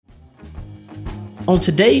On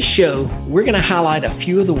today's show, we're going to highlight a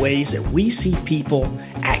few of the ways that we see people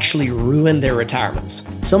actually ruin their retirements.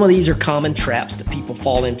 Some of these are common traps that people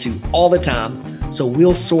fall into all the time, so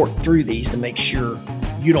we'll sort through these to make sure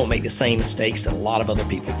you don't make the same mistakes that a lot of other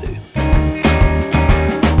people do.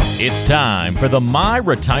 It's time for the My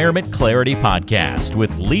Retirement Clarity Podcast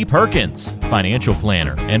with Lee Perkins, financial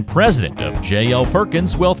planner and president of J.L.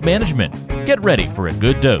 Perkins Wealth Management. Get ready for a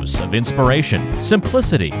good dose of inspiration,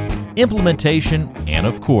 simplicity, implementation, and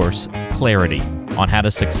of course, clarity on how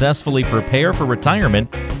to successfully prepare for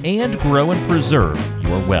retirement and grow and preserve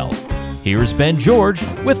your wealth. Here's Ben George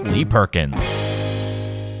with Lee Perkins.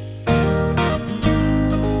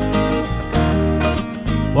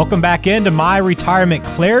 Welcome back into My Retirement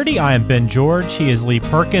Clarity. I am Ben George. He is Lee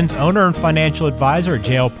Perkins, owner and financial advisor at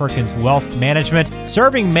J.L. Perkins Wealth Management,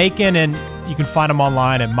 serving Macon, and you can find him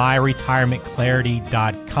online at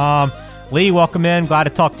myretirementclarity.com. Lee, welcome in. Glad to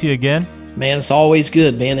talk to you again. Man, it's always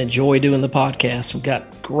good, man. Enjoy doing the podcast. We've got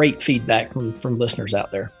great feedback from listeners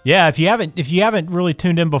out there. Yeah, if you haven't really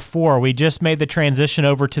tuned in before, we just made the transition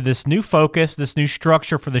over to this new focus, this new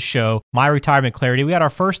structure for the show, My Retirement Clarity. We had our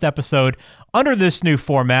first episode under this new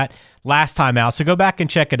format last time out, so go back and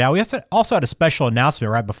check it out. We also had a special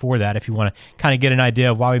announcement right before that if you want to kind of get an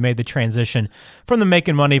idea of why we made the transition from the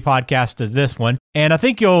Making Money podcast to this one. And I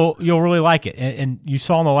think you'll really like it. And you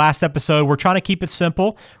saw in the last episode, we're trying to keep it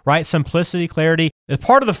simple, right? Simplicity, clarity is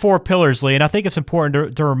part of the four pillars, Lee. And I think it's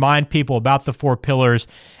important to remind people about the four pillars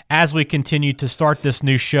as we continue to start this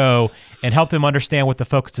new show and help them understand what the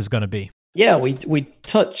focus is going to be. Yeah, we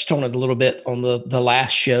touched on it a little bit on the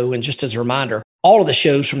last show. And just as a reminder, all of the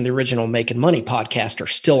shows from the original Making Money podcast are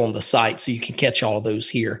still on the site, so you can catch all of those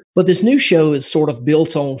here. But this new show is sort of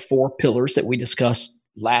built on four pillars that we discussed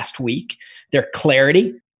last week. They're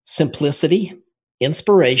clarity, simplicity,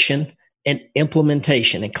 inspiration, and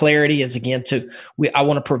implementation. And clarity is, again, I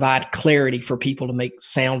want to provide clarity for people to make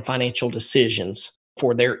sound financial decisions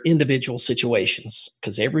for their individual situations,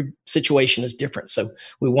 because every situation is different. So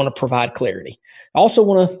we want to provide clarity. I also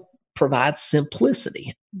want to provide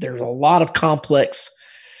simplicity. There's a lot of complex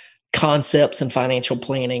concepts in financial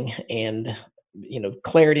planning, and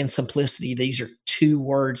clarity and simplicity, these are two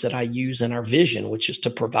words that I use in our vision, which is to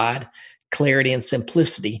provide clarity and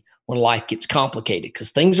simplicity when life gets complicated,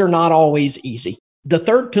 because things are not always easy. The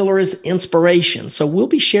third pillar is inspiration. So we'll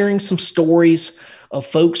be sharing some stories of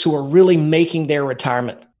folks who are really making their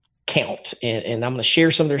retirement count. And I'm going to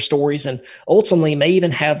share some of their stories, and ultimately may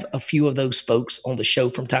even have a few of those folks on the show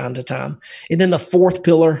from time to time. And then the fourth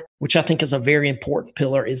pillar, which I think is a very important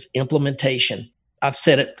pillar, is implementation. I've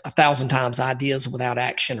said it 1,000 times, ideas without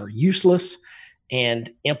action are useless, and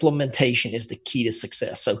implementation is the key to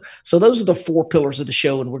success. So those are the four pillars of the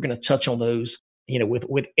show, and we're going to touch on those,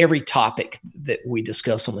 with every topic that we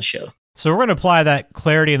discuss on the show. So we're going to apply that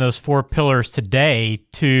clarity in those four pillars today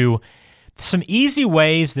to some easy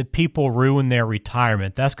ways that people ruin their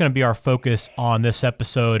retirement. That's going to be our focus on this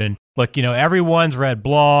episode. And look, everyone's read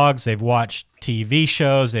blogs, they've watched TV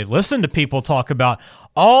shows, they've listened to people talk about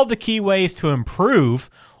all the key ways to improve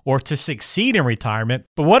or to succeed in retirement.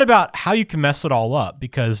 But what about how you can mess it all up?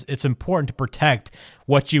 Because it's important to protect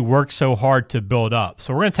what you work so hard to build up.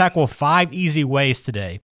 So we're going to tackle 5 easy ways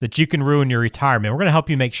today that you can ruin your retirement. We're going to help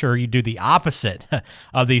you make sure you do the opposite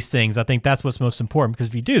of these things. I think that's what's most important, because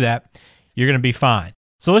if you do that, you're going to be fine.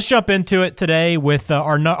 So let's jump into it today with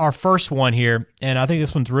our first one here. And I think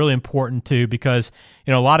this one's really important too, because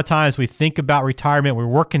a lot of times we think about retirement, we're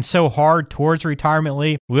working so hard towards retirement,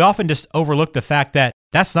 Lee. We often just overlook the fact that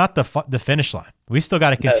that's not the finish line. We still got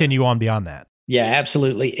to continue on beyond that. Yeah,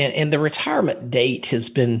 absolutely. And the retirement date has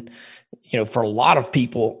been, for a lot of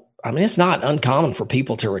people, it's not uncommon for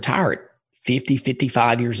people to retire at 50,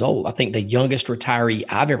 55 years old. I think the youngest retiree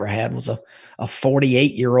I've ever had was a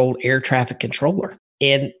 48-year-old air traffic controller.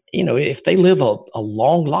 And, if they live a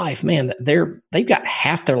long life, man, they've got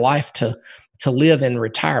half their life to live in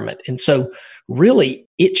retirement. And so really,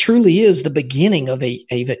 it truly is the beginning of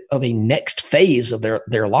a next phase of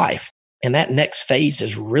their life. And that next phase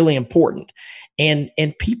is really important. And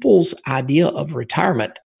people's idea of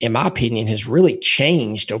retirement, in my opinion, has really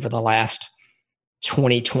changed over the last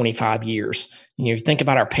 20, 25 years. You think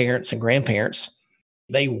about our parents and grandparents.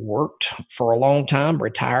 They worked for a long time,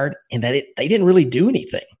 retired, and they didn't really do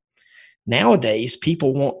anything. Nowadays,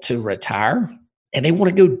 people want to retire and they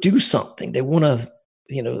want to go do something. They want to,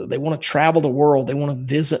 they want to travel the world. They want to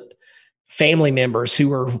visit family members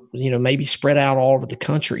who are, maybe spread out all over the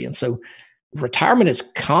country. And so retirement is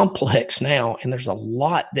complex now, and there's a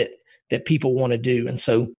lot that people want to do. And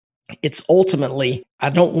so it's ultimately, I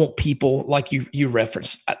don't want people, like you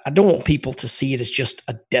referenced, I don't want people to see it as just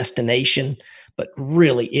a destination, but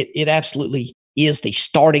really it absolutely is the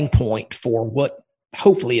starting point for what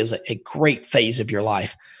hopefully is a great phase of your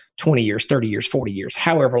life, 20 years, 30 years, 40 years,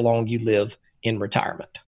 however long you live in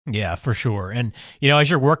retirement. Yeah, for sure. And, as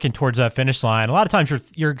you're working towards that finish line, a lot of times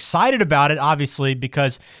you're excited about it, obviously,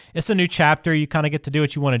 because it's a new chapter. You kind of get to do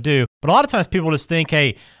what you want to do. But a lot of times people just think,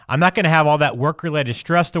 hey, I'm not going to have all that work-related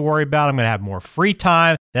stress to worry about. I'm going to have more free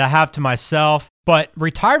time that I have to myself. But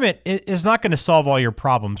retirement is not going to solve all your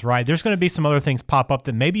problems, right? There's going to be some other things pop up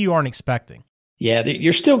that maybe you aren't expecting. Yeah,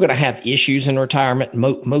 you're still going to have issues in retirement.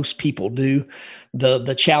 Most people do.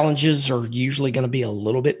 The challenges are usually going to be a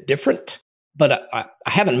little bit different. But I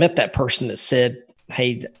haven't met that person that said,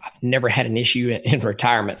 hey, I've never had an issue in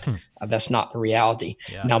retirement. That's not the reality.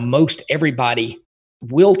 Yeah. Now, most everybody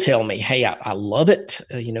will tell me, hey, I love it.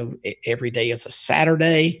 Every day is a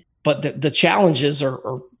Saturday. But the challenges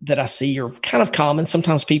are that I see are kind of common.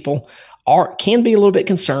 Sometimes people can be a little bit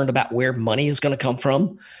concerned about where money is going to come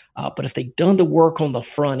from. But if they've done the work on the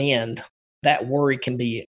front end, that worry can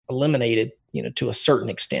be eliminated, to a certain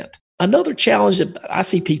extent. Another challenge that I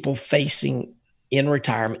see people facing in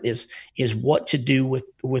retirement is what to do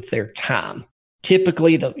with their time.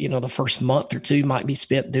 Typically, the first month or two might be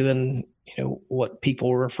spent doing, what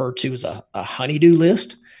people refer to as a honey-do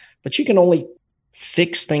list, but you can only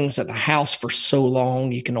fix things at the house for so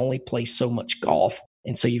long. You can only play so much golf.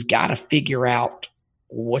 And so you've got to figure out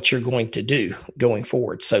what you're going to do going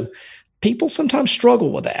forward. So people sometimes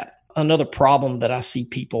struggle with that. Another problem that I see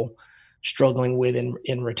people struggling with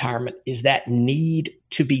in retirement is that need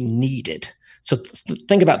to be needed. So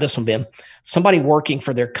think about this one, Ben. Somebody working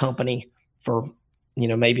for their company for,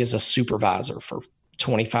 maybe as a supervisor for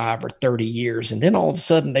 25 or 30 years, and then all of a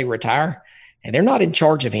sudden they retire and they're not in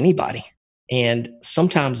charge of anybody. And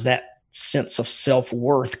sometimes that sense of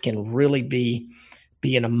self-worth can really be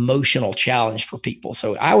an emotional challenge for people.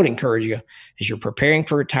 So I would encourage you, as you're preparing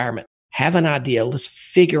for retirement, have an idea. Let's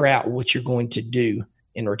figure out what you're going to do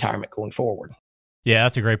in retirement going forward. Yeah,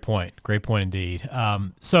 that's a great point. Great point indeed.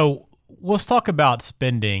 So let's talk about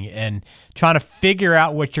spending and trying to figure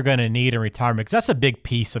out what you're going to need in retirement, because that's a big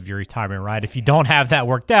piece of your retirement, right? If you don't have that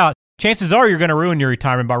worked out, chances are you're going to ruin your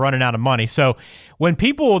retirement by running out of money. So when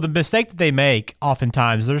the mistake that they make,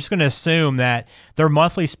 oftentimes, they're just going to assume that their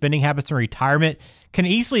monthly spending habits in retirement can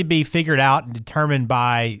easily be figured out and determined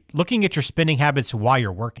by looking at your spending habits while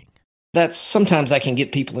you're working. Sometimes that can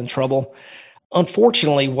get people in trouble.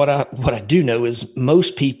 Unfortunately, what I do know is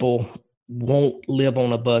most people won't live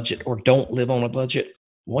on a budget or don't live on a budget.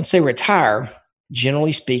 Once they retire,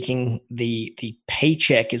 generally speaking, the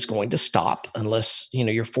paycheck is going to stop unless,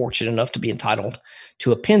 you're fortunate enough to be entitled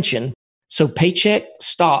to a pension. So paycheck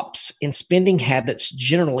stops and spending habits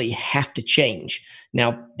generally have to change.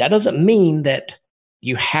 Now, that doesn't mean that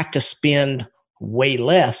you have to spend way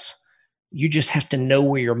less. You just have to know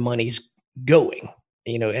where your money's going,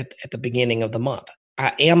 at the beginning of the month.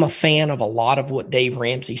 I am a fan of a lot of what Dave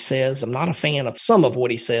Ramsey says. I'm not a fan of some of what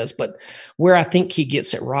he says, but where I think he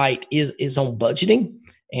gets it right is on budgeting.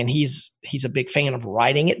 And he's a big fan of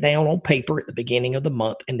writing it down on paper at the beginning of the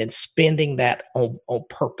month and then spending that on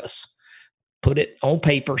purpose. Put it on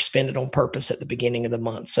paper, spend it on purpose at the beginning of the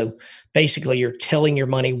month. So basically you're telling your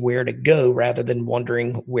money where to go rather than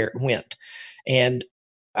wondering where it went. And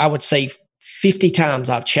I would say 50 times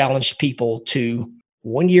I've challenged people to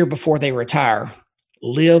 1 year before they retire,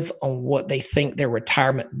 live on what they think their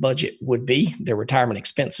retirement budget would be, their retirement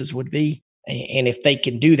expenses would be. And if they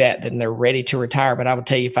can do that, then they're ready to retire. But I would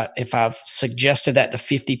tell you, if I've suggested that to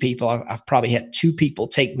 50 people, I've probably had 2 people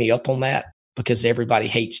take me up on that because everybody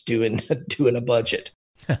hates doing a budget.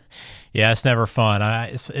 Yeah, it's never fun.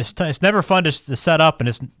 It's never fun to set up, and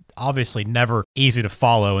it's obviously never easy to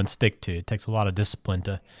follow and stick to. It takes a lot of discipline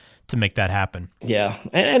to make that happen. Yeah,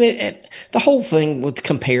 and the whole thing with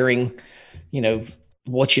comparing,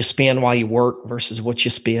 what you spend while you work versus what you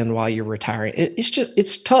spend while you're retiring,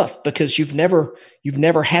 it's tough because you've never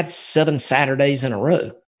had 7 Saturdays in a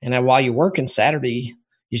row, and while you're working, Saturday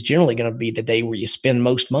is generally going to be the day where you spend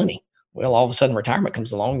most money. Well, all of a sudden retirement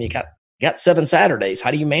comes along, and you got 7 Saturdays.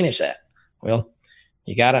 How do you manage that? Well,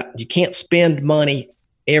 you can't spend money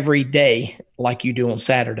every day like you do on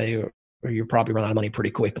Saturday, or you'll probably run out of money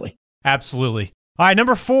pretty quickly. Absolutely. All right,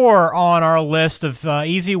 number 4 on our list of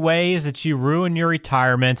easy ways that you ruin your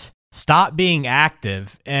retirement: stop being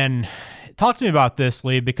active. And talk to me about this,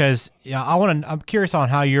 Lee, because I'm curious on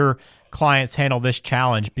how your clients handle this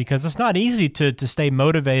challenge, because it's not easy to stay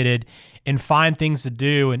motivated and find things to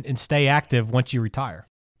do and stay active once you retire.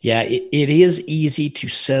 Yeah, it is easy to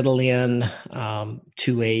settle in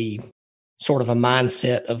to a sort of a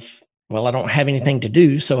mindset of well, I don't have anything to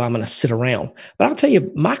do, so I'm going to sit around. But I'll tell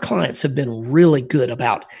you, my clients have been really good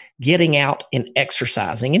about getting out and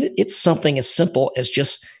exercising. And it's something as simple as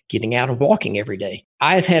just getting out and walking every day.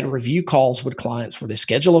 I've had review calls with clients where they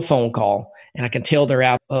schedule a phone call and I can tell they're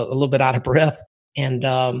out a little bit out of breath. And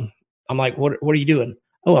I'm like, what are you doing?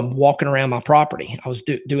 Oh, I'm walking around my property. I was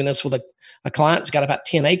doing this with a client who's got about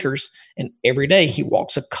 10 acres. And every day he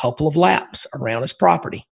walks a couple of laps around his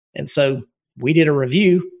property. And so we did a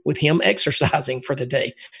review with him exercising for the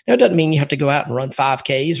day. Now, it doesn't mean you have to go out and run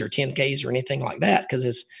 5Ks or 10Ks or anything like that,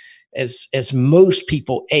 because as most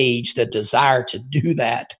people age, the desire to do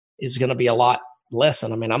that is going to be a lot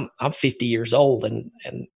lessen. I mean, I'm 50 years old and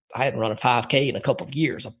I hadn't run a 5K in a couple of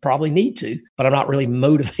years. I probably need to, but I'm not really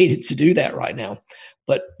motivated to do that right now.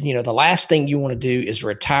 But the last thing you want to do is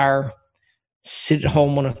retire, sit at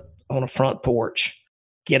home on a front porch,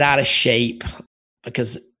 get out of shape,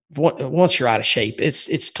 because once you're out of shape,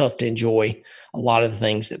 it's tough to enjoy a lot of the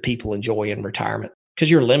things that people enjoy in retirement,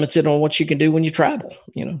 because you're limited on what you can do when you travel.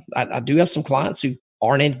 I do have some clients who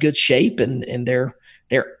aren't in good shape, and their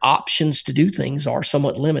options to do things are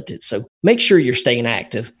somewhat limited. So make sure you're staying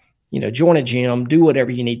active. Join a gym, do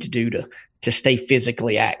whatever you need to do to stay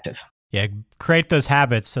physically active. Yeah, create those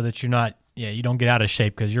habits so that you don't get out of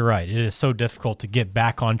shape, because you're right. It is so difficult to get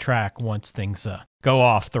back on track once things go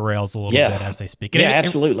off the rails a little bit, as they speak. Yeah,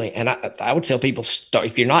 absolutely. And I would tell people,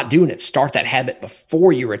 if you're not doing it, start that habit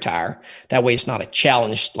before you retire. That way it's not a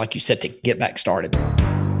challenge, like you said, to get back started.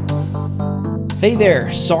 Hey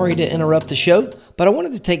there, sorry to interrupt the show, but I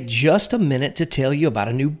wanted to take just a minute to tell you about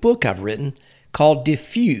a new book I've written called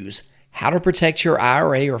Diffuse: How to Protect Your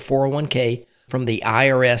IRA or 401k from the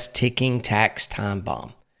IRS Ticking Tax Time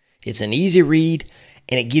Bomb. It's an easy read,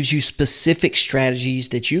 and it gives you specific strategies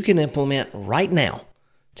that you can implement right now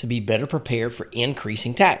to be better prepared for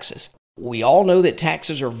increasing taxes. We all know that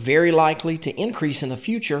taxes are very likely to increase in the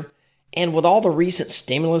future, and with all the recent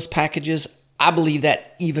stimulus packages, I believe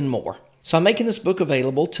that even more. So I'm making this book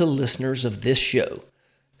available to listeners of this show.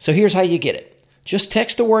 So here's how you get it. Just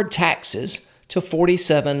text the word taxes to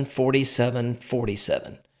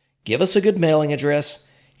 474747. Give us a good mailing address,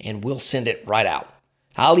 and we'll send it right out.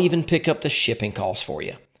 I'll even pick up the shipping costs for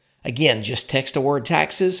you. Again, just text the word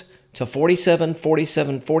taxes to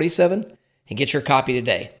 474747 and get your copy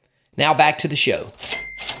today. Now back to the show.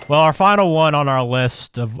 Well, our final one on our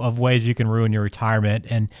list of ways you can ruin your retirement,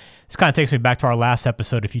 and this kind of takes me back to our last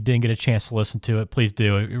episode. If you didn't get a chance to listen to it, please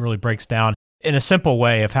do. It really breaks down in a simple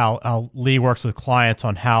way of how Lee works with clients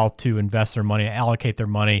on how to invest their money, allocate their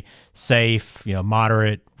money, safe,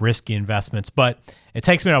 moderate, risky investments. But it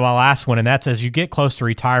takes me to my last one, and that's as you get close to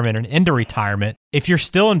retirement and into retirement, if you're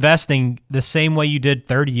still investing the same way you did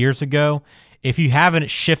 30 years ago, if you haven't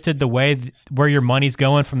shifted the way where your money's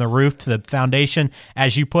going from the roof to the foundation,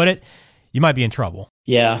 as you put it, you might be in trouble.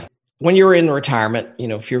 Yeah. When you're in retirement,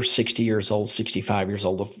 if you're 60 years old, 65 years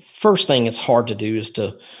old, the first thing it's hard to do is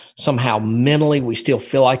to somehow mentally, we still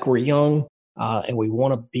feel like we're young and we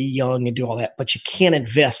want to be young and do all that, but you can't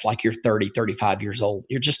invest like you're 30, 35 years old.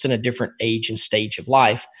 You're just in a different age and stage of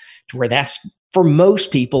life to where that's, for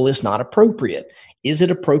most people, is not appropriate. Is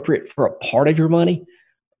it appropriate for a part of your money?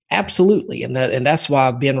 Absolutely. And that's why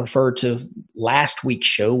I've been referred to last week's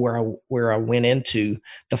show where I went into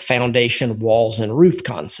the foundation, walls, and roof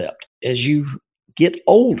concept. As you get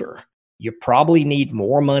older, you probably need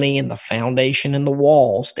more money in the foundation and the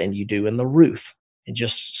walls than you do in the roof. And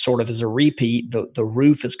just sort of as a repeat, the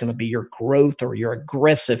roof is going to be your growth or your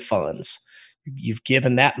aggressive funds. You've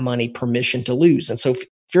given that money permission to lose. And so if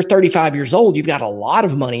you're 35 years old, you've got a lot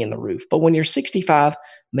of money in the roof. But when you're 65,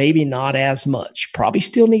 maybe not as much. Probably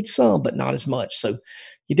still need some, but not as much. So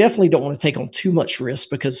you definitely don't want to take on too much risk,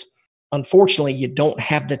 because unfortunately, you don't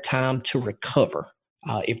have the time to recover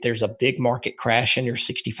if there's a big market crash and you're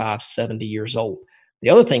 65, 70 years old. The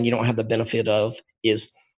other thing you don't have the benefit of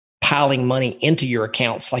is piling money into your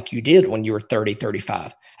accounts like you did when you were 30,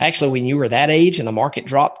 35. Actually, when you were that age and the market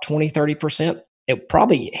dropped 20, 30%, it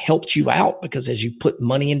probably helped you out, because as you put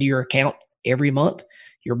money into your account every month,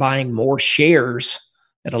 you're buying more shares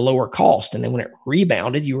at a lower cost. And then when it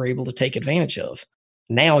rebounded, you were able to take advantage of.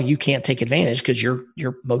 Now you can't take advantage because you're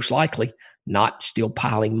most likely not still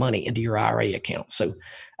piling money into your IRA account. So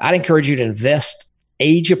I'd encourage you to invest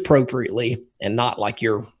age appropriately and not like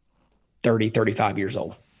you're 30, 35 years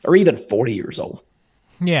old or even 40 years old.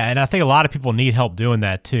 Yeah. And I think a lot of people need help doing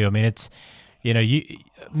that too. I mean, it's,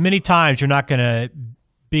 many times you're not going to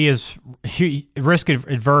be as risk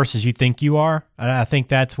adverse as you think you are. And I think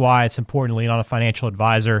that's why it's important to lean on a financial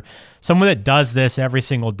advisor, someone that does this every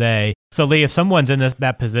single day. So Lee, if someone's in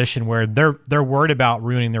that position where they're worried about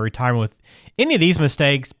ruining their retirement with any of these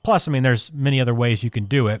mistakes, plus, I mean, there's many other ways you can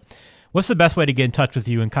do it. What's the best way to get in touch with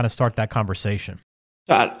you and kind of start that conversation?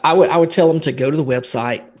 I would tell them to go to the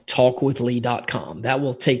website, talkwithlee.com. That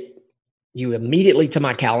will take you immediately to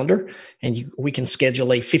my calendar, and we can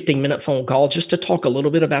schedule a 15-minute phone call just to talk a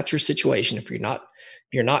little bit about your situation. If you're not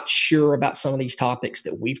sure about some of these topics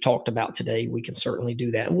that we've talked about today, we can certainly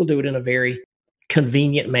do that. And we'll do it in a very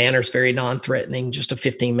convenient manner. It's very non-threatening, just a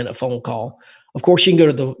 15-minute phone call. Of course, you can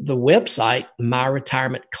go to the website,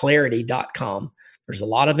 myretirementclarity.com. There's a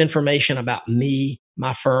lot of information about me,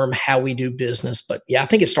 my firm, how we do business. But yeah, I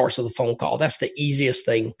think it starts with a phone call. That's the easiest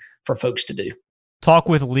thing for folks to do.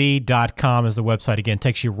 Talkwithlee.com is the website. Again, it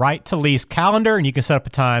takes you right to Lee's calendar, and you can set up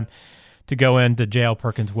a time to go into J.L.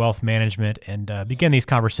 Perkins Wealth Management and begin these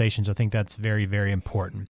conversations. I think that's very, very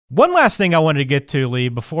important. One last thing I wanted to get to, Lee,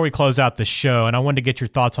 before we close out the show, and I wanted to get your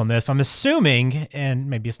thoughts on this. I'm assuming, and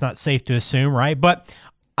maybe it's not safe to assume, right? But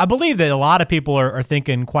I believe that a lot of people are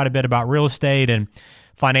thinking quite a bit about real estate and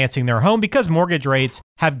financing their home because mortgage rates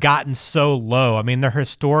have gotten so low. I mean, they're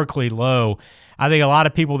historically low. I think a lot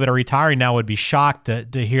of people that are retiring now would be shocked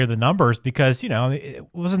to hear the numbers because, it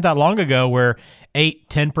wasn't that long ago where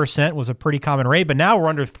 8-10% was a pretty common rate, but now we're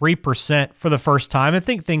under 3% for the first time. I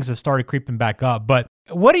think things have started creeping back up. But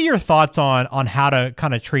what are your thoughts on how to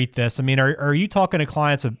kind of treat this? I mean, are you talking to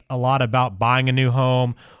clients a lot about buying a new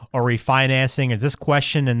home or refinancing? Is this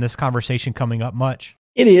question and this conversation coming up much?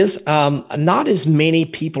 It is. Not as many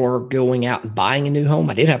people are going out and buying a new home.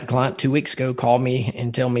 I did have a client 2 weeks ago call me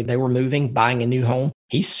and tell me they were buying a new home.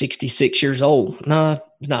 He's 66 years old. No,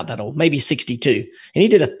 he's not that old, maybe 62. And he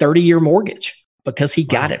did a 30-year mortgage because he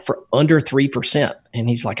got it for under 3%. And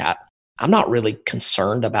he's like, I'm not really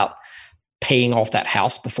concerned about paying off that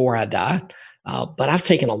house before I die. But I've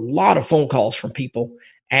taken a lot of phone calls from people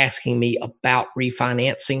asking me about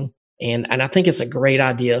refinancing. And I think it's a great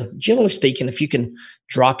idea. Generally speaking, if you can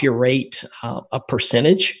drop your rate a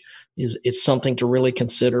percentage, is something to really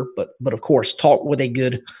consider. But of course, talk with a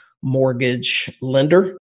good mortgage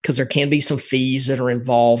lender because there can be some fees that are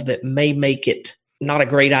involved that may make it not a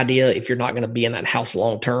great idea if you're not going to be in that house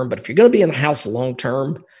long term. But if you're going to be in the house long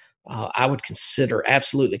term, I would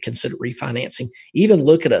absolutely consider refinancing. Even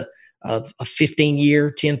look at a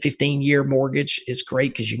 15-year, 10-15-year mortgage is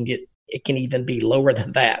great because it can even be lower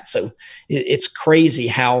than that. So it's crazy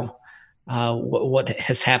how what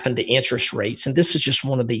has happened to interest rates. And this is just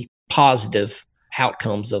one of the positive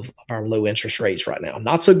outcomes of our low interest rates right now.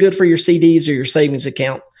 Not so good for your CDs or your savings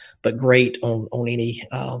account, but great on any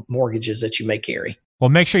mortgages that you may carry. Well,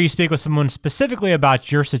 make sure you speak with someone specifically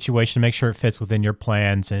about your situation, make sure it fits within your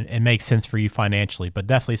plans and makes sense for you financially, but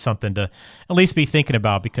definitely something to at least be thinking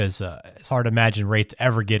about because it's hard to imagine rates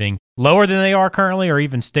ever getting lower than they are currently or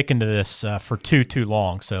even sticking to this for too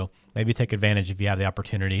long. So maybe take advantage if you have the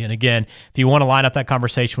opportunity. And again, if you want to line up that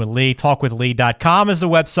conversation with Lee, talkwithlee.com is the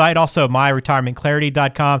website. Also,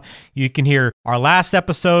 myretirementclarity.com. You can hear our last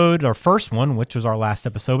episode, our first one, which was our last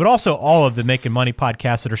episode, but also all of the Making Money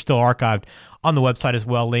podcasts that are still archived on the website as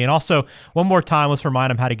well, Lee. And also, one more time, let's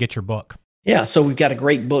remind them how to get your book. Yeah, so we've got a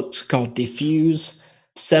great book called Diffuse,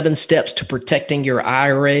 7 Steps to Protecting Your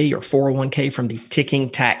IRA or 401k from the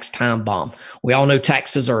Ticking Tax Time Bomb. We all know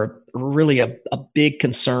taxes are really a big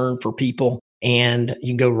concern for people. And you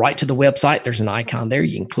can go right to the website. There's an icon there.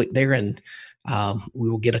 You can click there and we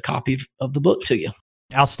will get a copy of the book to you.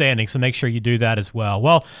 Outstanding. So make sure you do that as well.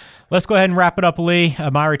 Well, let's go ahead and wrap it up, Lee.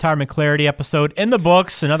 My Retirement Clarity episode in the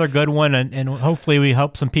books, another good one. And hopefully we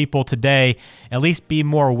help some people today at least be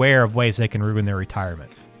more aware of ways they can ruin their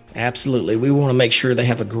retirement. Absolutely. We want to make sure they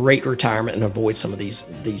have a great retirement and avoid some of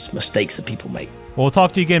these mistakes that people make. Well, we'll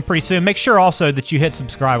talk to you again pretty soon. Make sure also that you hit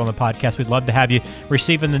subscribe on the podcast. We'd love to have you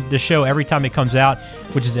receiving the show every time it comes out,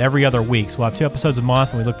 which is every other week. So we'll have 2 episodes a month,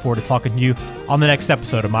 and we look forward to talking to you on the next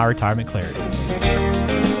episode of My Retirement Clarity.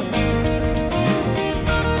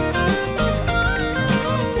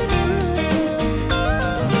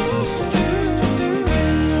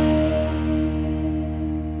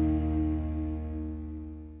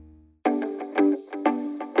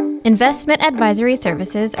 Investment advisory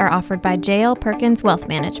services are offered by J.L. Perkins Wealth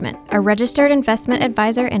Management, a registered investment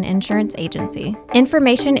advisor and insurance agency.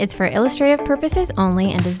 Information is for illustrative purposes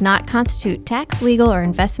only and does not constitute tax, legal, or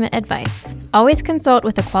investment advice. Always consult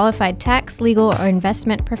with a qualified tax, legal, or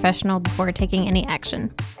investment professional before taking any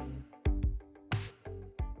action.